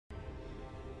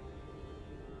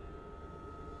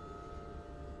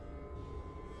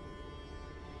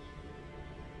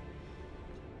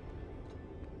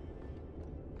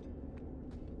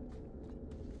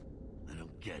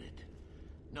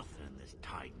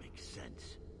side makes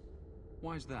sense.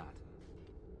 Why's that?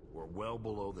 We're well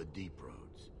below the deep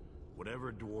roads.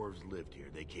 Whatever dwarves lived here,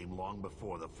 they came long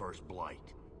before the first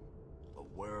blight. But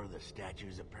where are the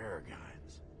statues of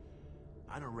paragons?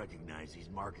 I don't recognize these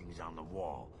markings on the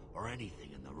wall, or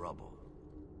anything in the rubble.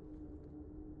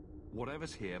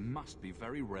 Whatever's here must be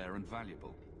very rare and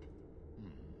valuable.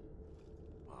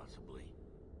 Possibly.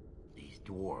 These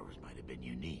dwarves might have been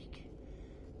unique.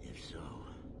 If so,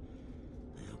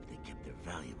 I hope they kept their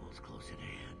valuables close at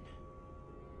hand.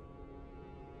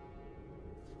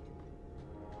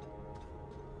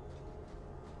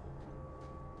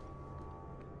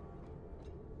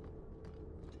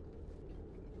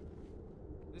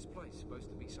 This place is supposed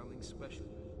to be something special.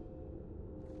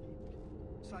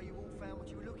 So you all found what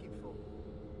you were looking for?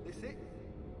 This it?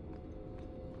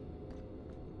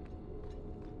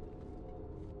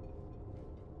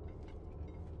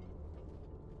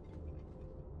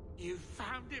 You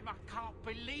found him! I can't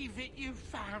believe it! You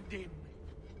found him!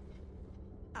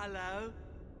 Hello?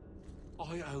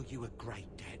 I owe you a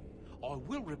great debt. I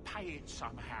will repay it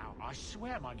somehow. I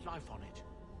swear my life on it.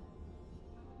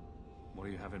 What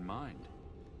do you have in mind?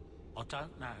 I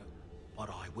don't know, but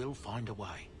I will find a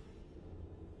way.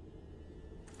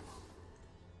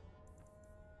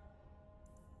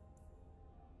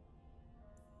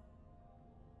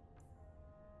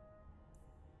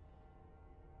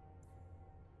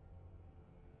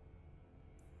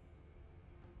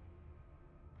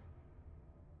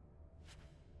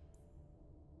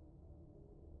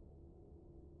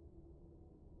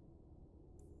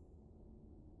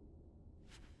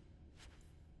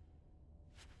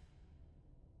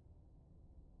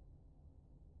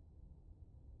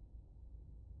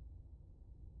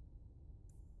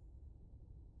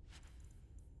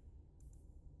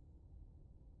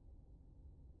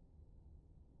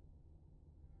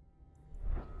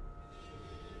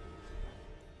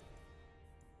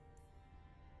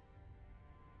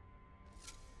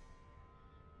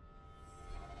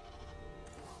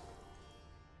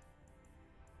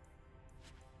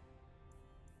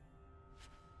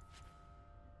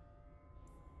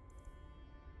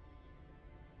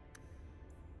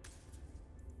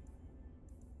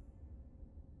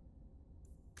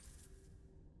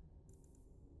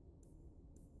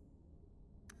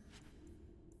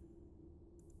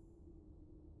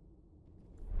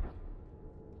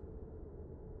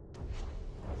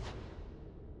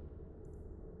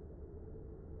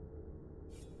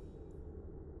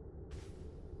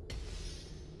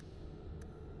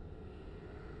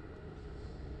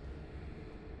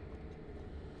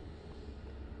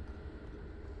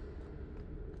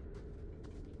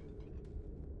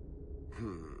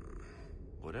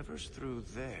 Whatever's through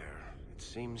there, it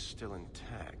seems still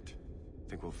intact.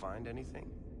 Think we'll find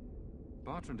anything?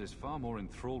 Bertrand is far more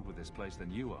enthralled with this place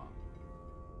than you are.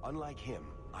 Unlike him,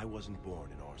 I wasn't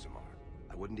born in Orzammar.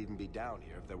 I wouldn't even be down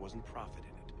here if there wasn't profit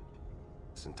in it.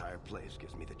 This entire place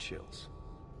gives me the chills.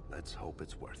 Let's hope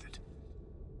it's worth it.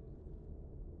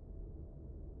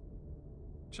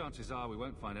 Chances are we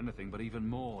won't find anything but even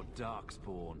more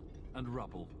darkspawn and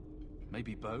rubble.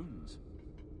 Maybe bones.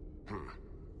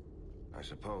 I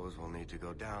suppose we'll need to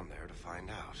go down there to find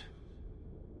out.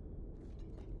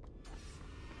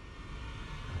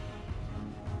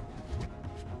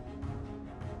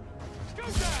 Go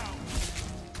down!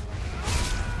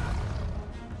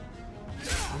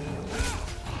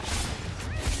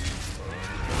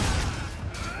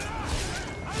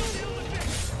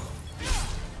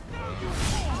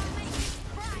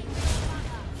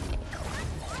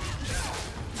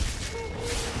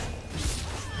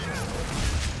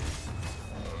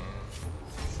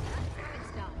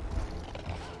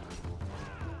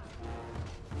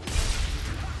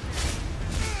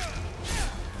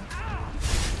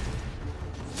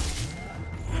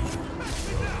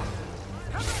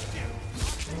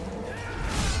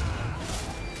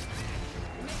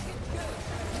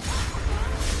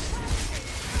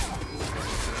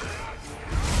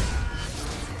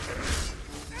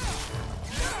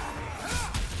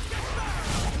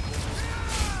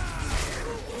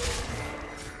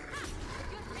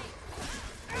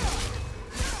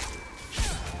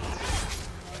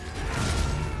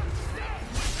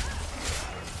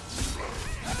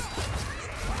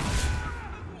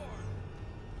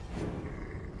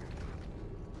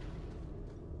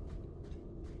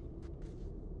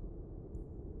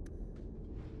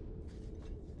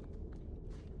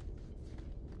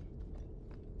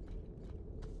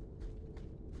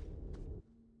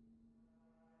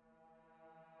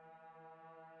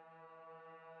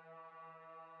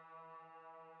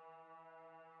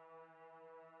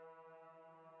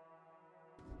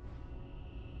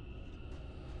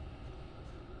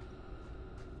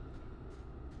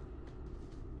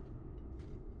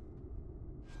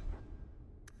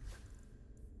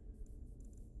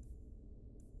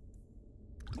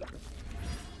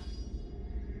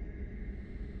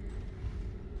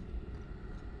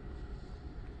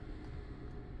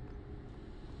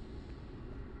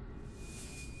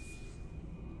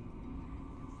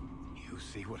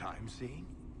 see what I'm seeing?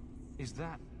 Is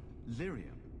that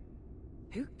lyrium?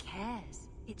 Who cares?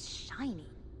 It's shiny.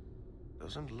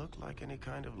 Doesn't look like any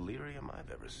kind of lyrium I've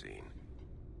ever seen.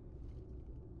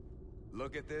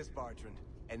 Look at this, Bartrand.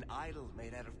 An idol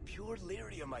made out of pure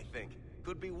lyrium, I think.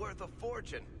 Could be worth a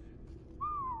fortune.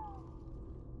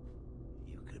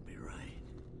 You could be right.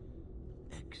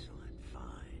 Excellent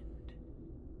find.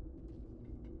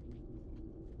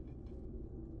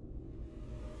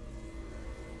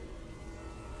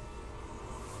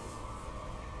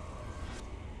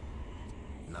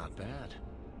 Not bad.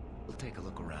 We'll take a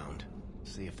look around.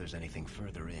 See if there's anything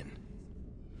further in.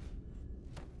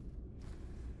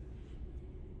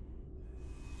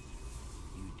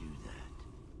 You do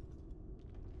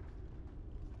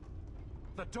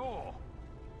that. The door!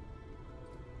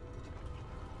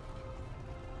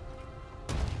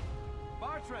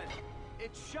 Bartrand!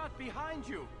 It's shut behind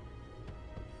you!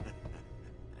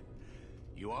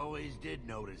 You always did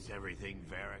notice everything,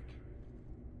 Varric.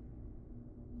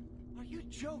 Are you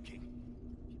joking?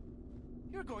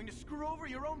 You're going to screw over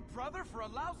your own brother for a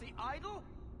lousy idol?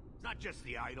 It's not just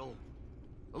the idol.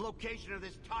 The location of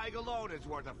this tag alone is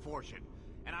worth a fortune,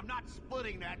 and I'm not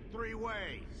splitting that 3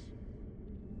 ways.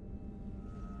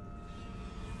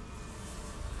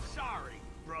 Sorry,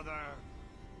 brother.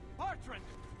 Bartrand!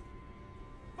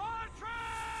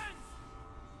 Bartrand!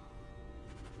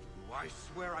 I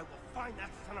swear I will find that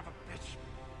son of a bitch.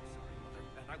 Sorry, Mother,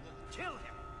 and I will kill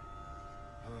him!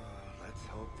 Let's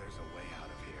hope there's a way out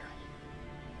of here.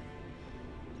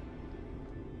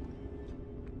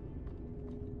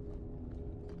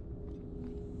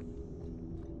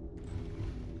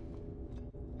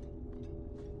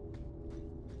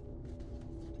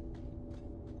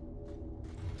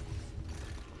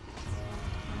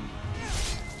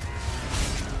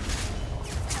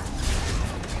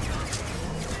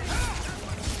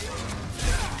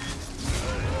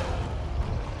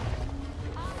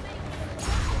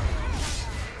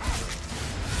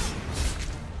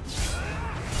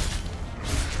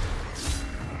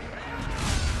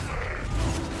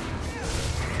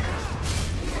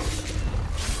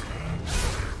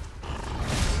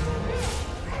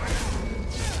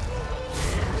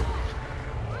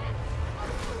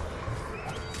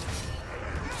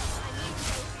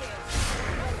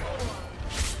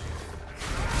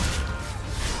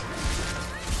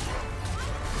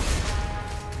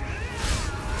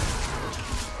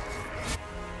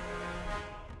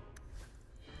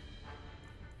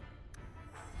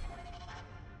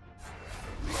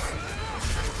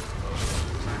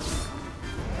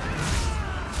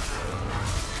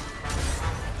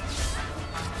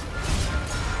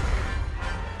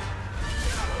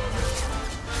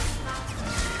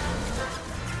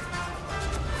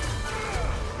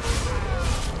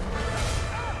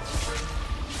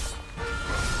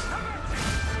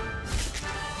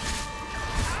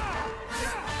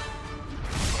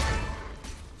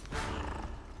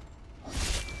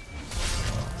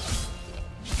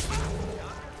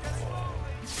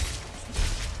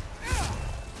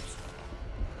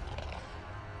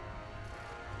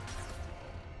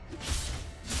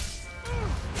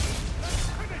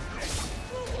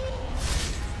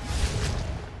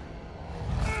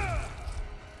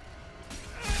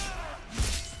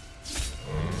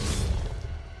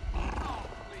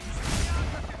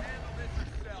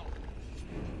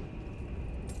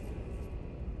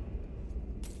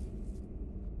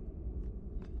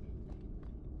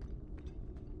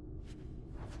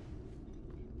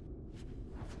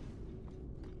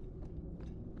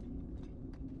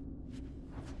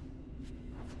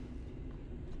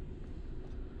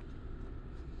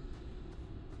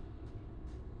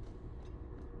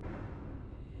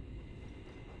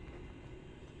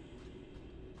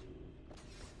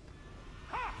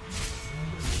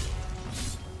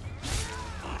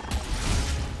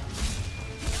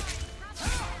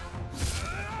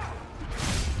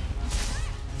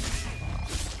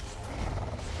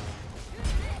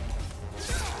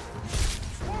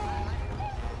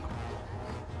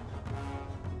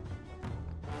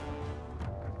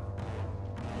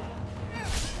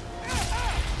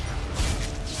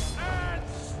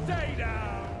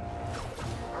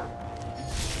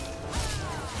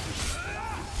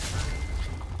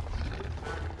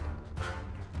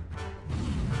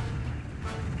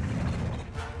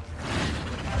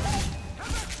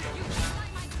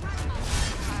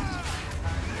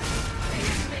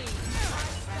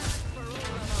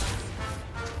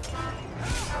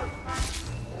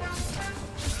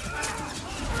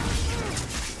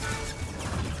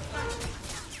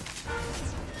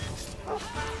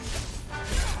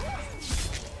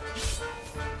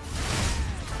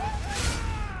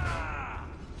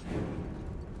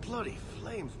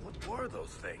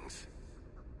 those things.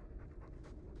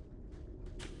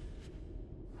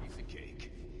 Piece of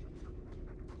cake.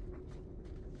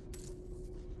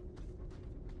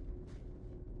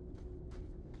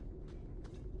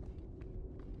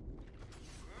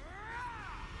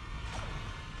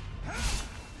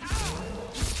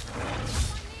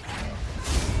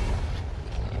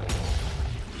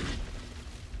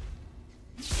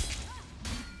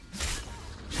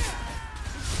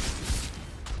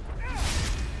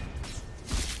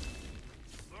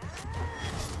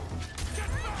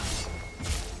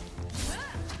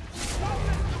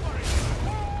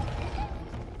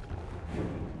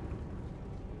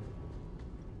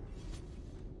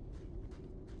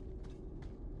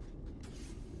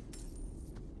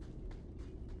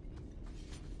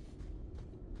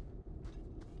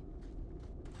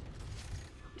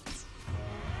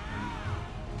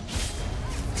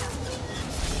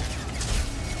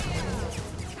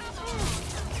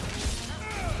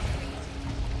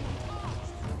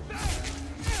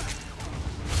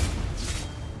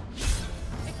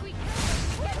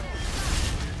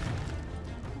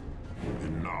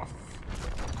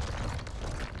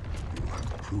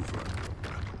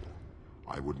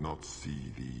 I would not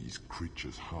see these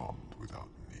creatures harmed without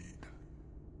need.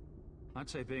 I'd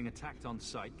say being attacked on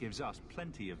sight gives us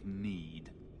plenty of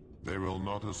need. They will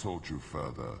not assault you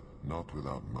further, not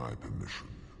without my permission.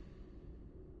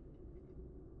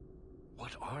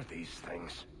 What are these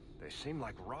things? They seem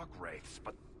like rock wraiths,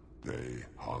 but... They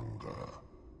hunger.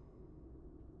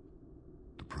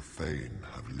 The profane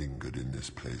have lingered in this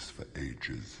place for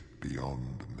ages,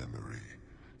 beyond memory,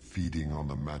 feeding on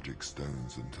the magic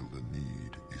stones until the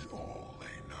need is all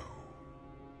they know.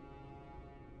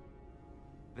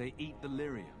 They eat the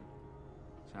lyrium.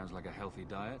 Sounds like a healthy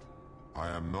diet. I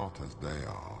am not as they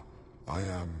are. I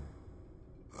am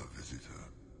a visitor.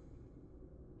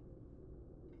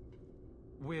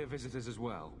 We're visitors as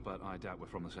well, but I doubt we're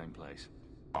from the same place.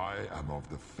 I am of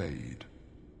the Fade,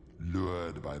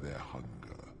 lured by their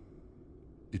hunger.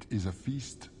 It is a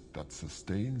feast that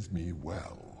sustains me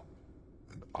well,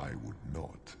 and I would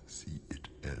not see it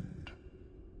end.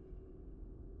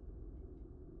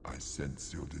 I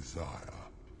sense your desire.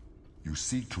 You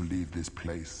seek to leave this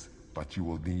place, but you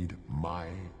will need my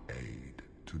aid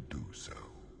to do so.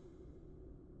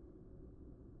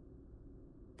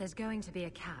 There's going to be a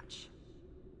catch.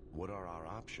 What are our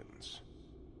options?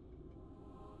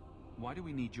 Why do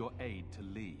we need your aid to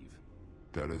leave?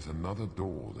 There is another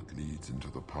door that leads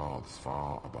into the paths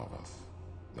far above us.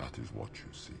 That is what you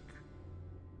seek.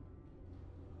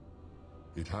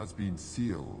 It has been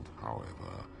sealed,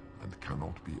 however, and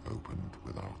cannot be opened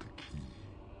without a key.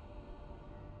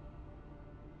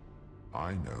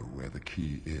 I know where the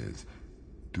key is.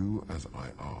 Do as I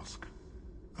ask,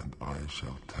 and I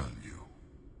shall tell you.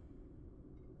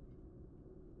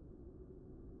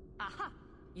 Aha!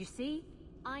 You see?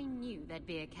 I knew there'd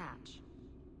be a catch.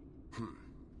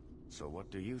 So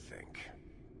what do you think?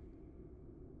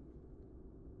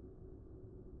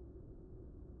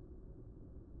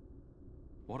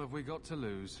 What have we got to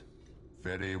lose?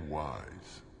 Very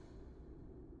wise.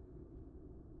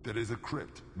 There is a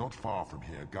crypt not far from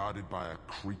here, guarded by a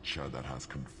creature that has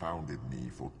confounded me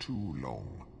for too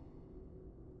long.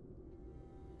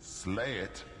 Slay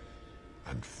it,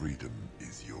 and freedom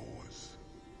is yours.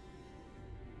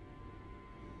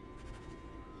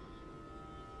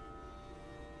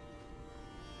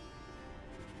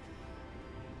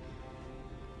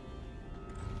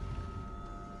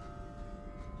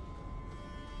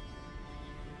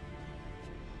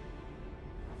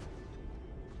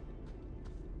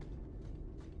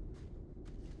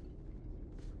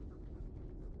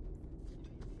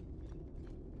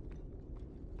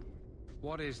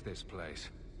 What is this place?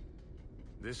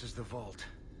 This is the vault.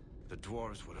 The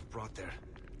dwarves would have brought their...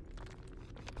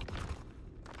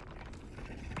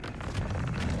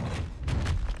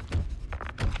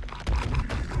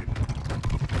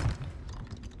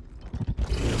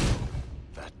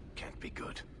 That can't be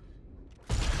good.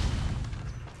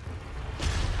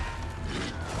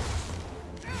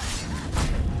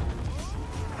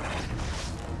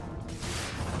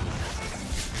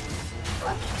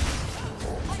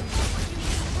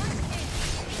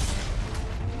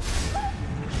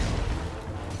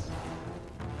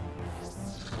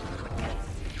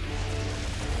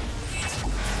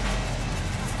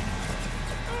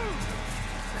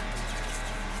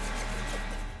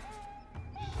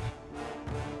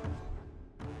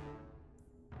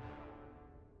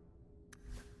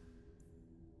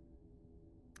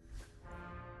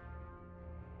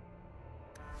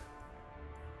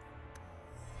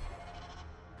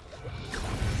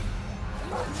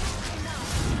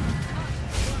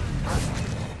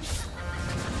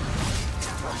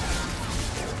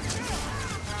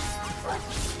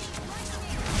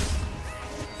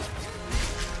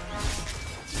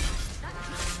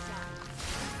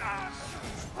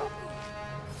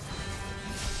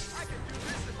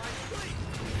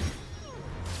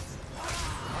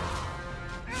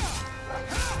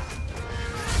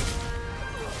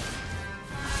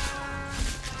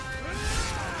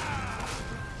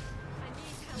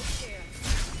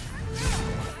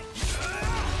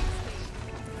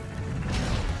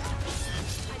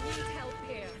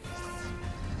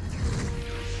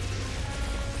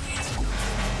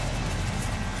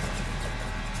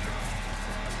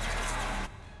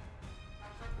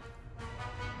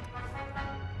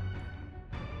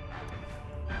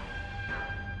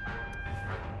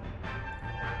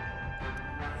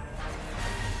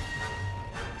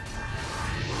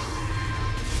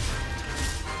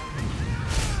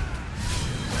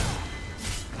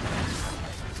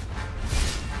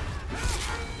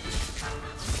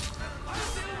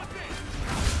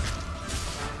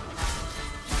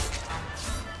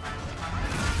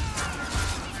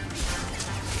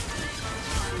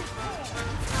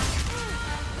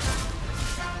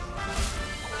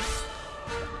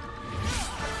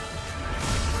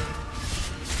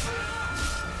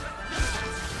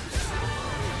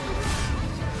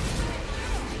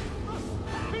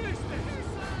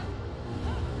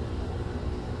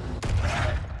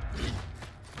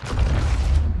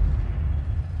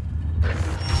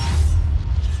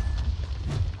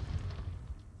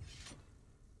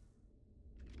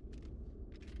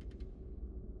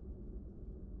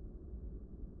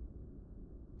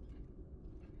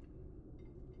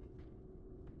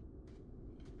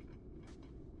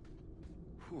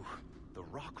 Whew. The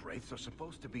rock wraiths are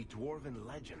supposed to be dwarven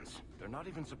legends. They're not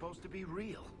even supposed to be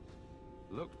real.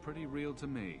 Looked pretty real to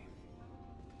me.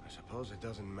 I suppose it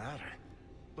doesn't matter.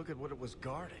 Look at what it was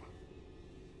guarding.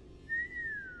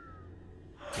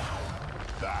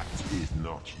 That is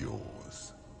not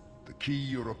yours. The key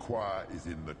you require is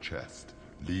in the chest.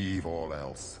 Leave all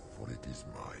else, for it is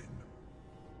mine.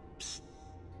 Psst.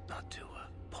 Not to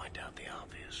point out the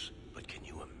obvious, but can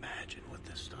you imagine what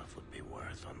this stuff would be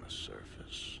worth on the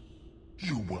surface?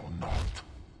 You will not.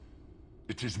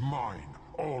 It is mine,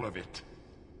 all of it.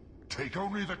 Take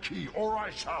only the key, or I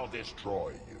shall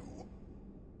destroy you.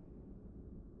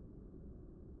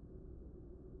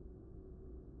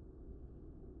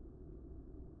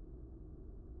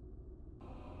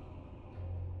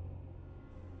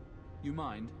 You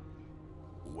mind?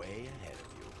 Way ahead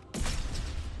of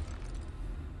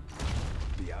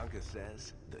you. Bianca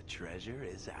says the treasure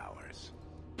is ours.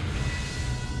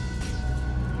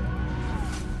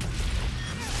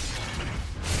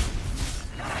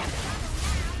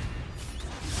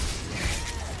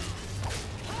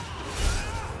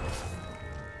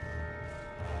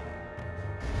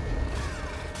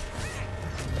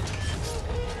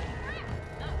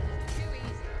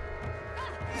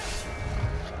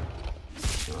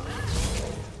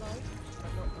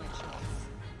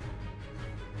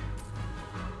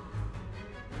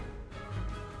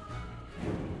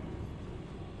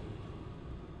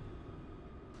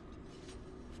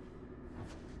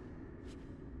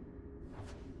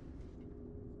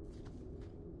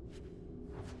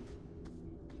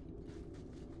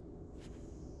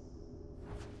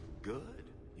 Good.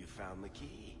 You found the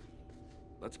key.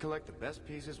 Let's collect the best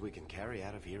pieces we can carry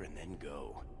out of here and then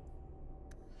go.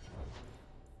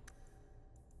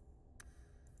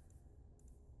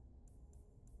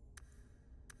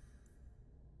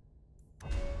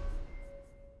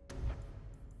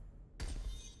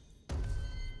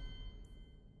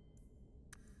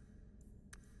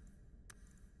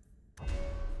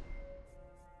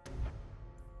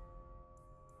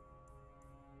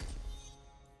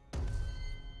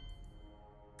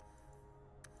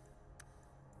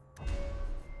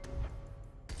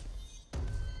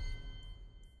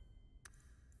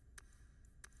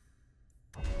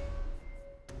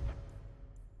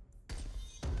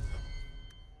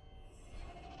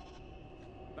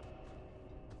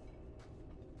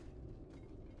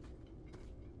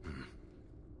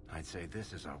 I'd say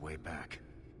this is our way back.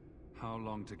 How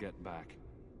long to get back?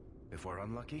 If we're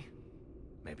unlucky,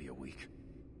 maybe a week.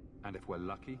 And if we're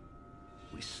lucky?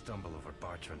 We stumble over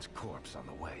Bartrand's corpse on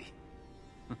the way.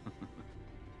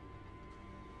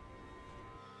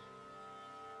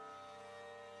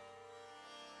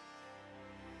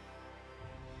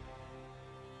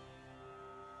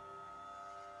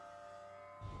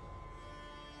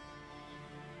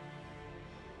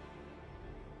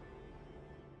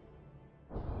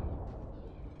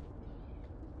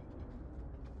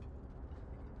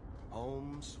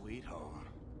 Home, sweet home.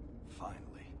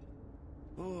 Finally.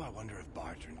 Oh, I wonder if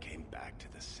Bartrand came back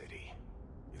to the city.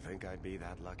 You think I'd be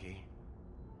that lucky?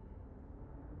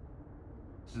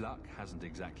 Luck hasn't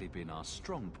exactly been our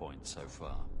strong point so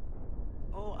far.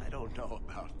 Oh, I don't know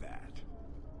about that.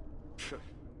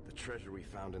 The treasure we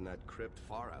found in that crypt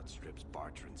far outstrips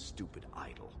Bartrand's stupid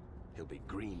idol. He'll be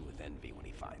green with envy when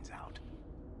he finds out.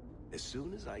 As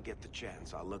soon as I get the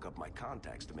chance, I'll look up my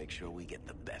contacts to make sure we get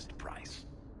the best price.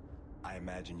 I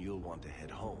imagine you'll want to head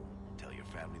home, tell your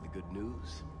family the good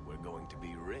news. We're going to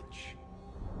be rich.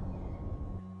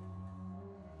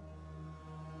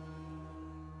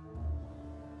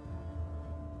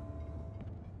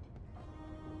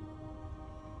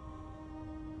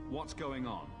 What's going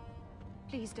on?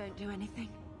 Please don't do anything.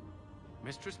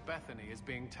 Mistress Bethany is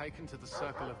being taken to the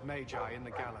Circle of Magi in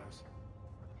the Gallows.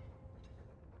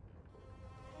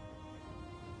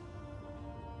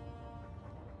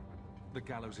 The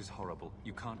gallows is horrible.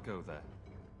 You can't go there.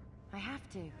 I have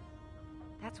to.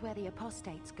 That's where the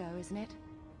apostates go, isn't it?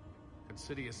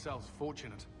 Consider yourselves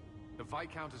fortunate. The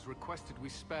Viscount has requested we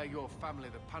spare your family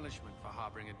the punishment for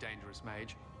harboring a dangerous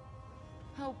mage.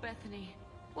 Oh, Bethany,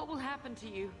 what will happen to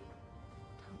you?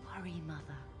 Don't worry,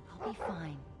 Mother. I'll be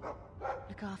fine.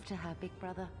 Look after her, big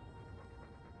brother.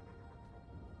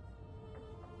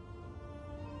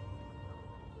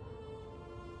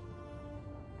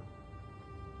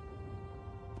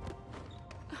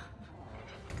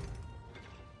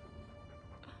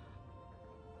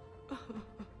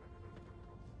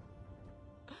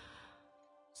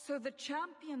 So the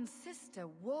champion's sister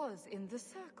was in the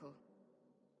circle?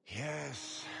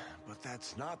 Yes, but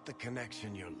that's not the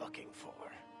connection you're looking for.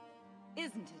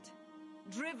 Isn't it?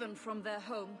 Driven from their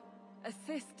home, a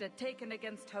sister taken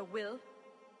against her will,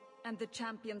 And the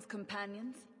champion's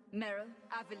companions? Meryl,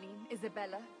 Aveline,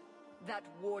 Isabella? That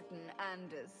warden,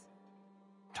 Anders?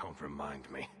 Don't remind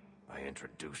me. I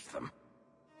introduced them.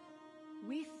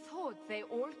 We thought they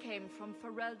all came from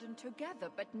Ferelden together,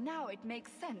 but now it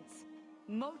makes sense.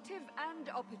 Motive and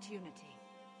opportunity.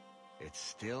 It's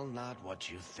still not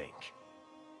what you think.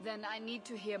 Then I need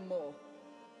to hear more.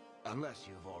 Unless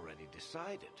you've already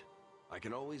decided. I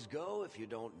can always go if you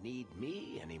don't need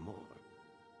me anymore.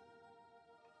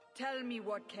 Tell me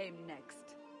what came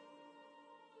next.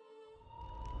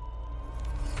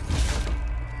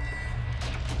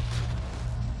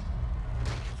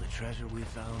 The treasure we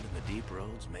found in the deep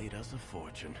roads made us a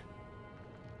fortune.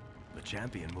 The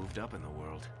champion moved up in the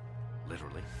world.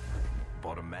 Literally.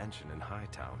 Bought a mansion in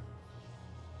Hightown.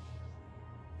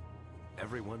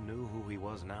 Everyone knew who he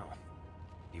was now.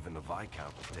 Even the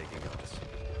Viscount was taking notice.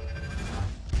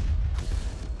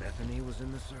 Bethany was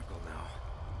in the circle now.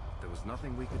 There was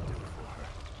nothing we could do for her.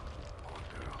 Poor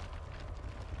girl.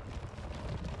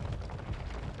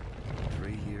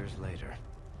 3 years later,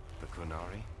 the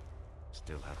Qunari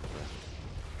still hadn't left.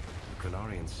 The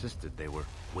Qunari insisted they were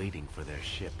waiting for their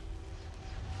ship.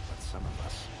 But some of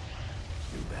us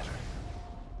knew better.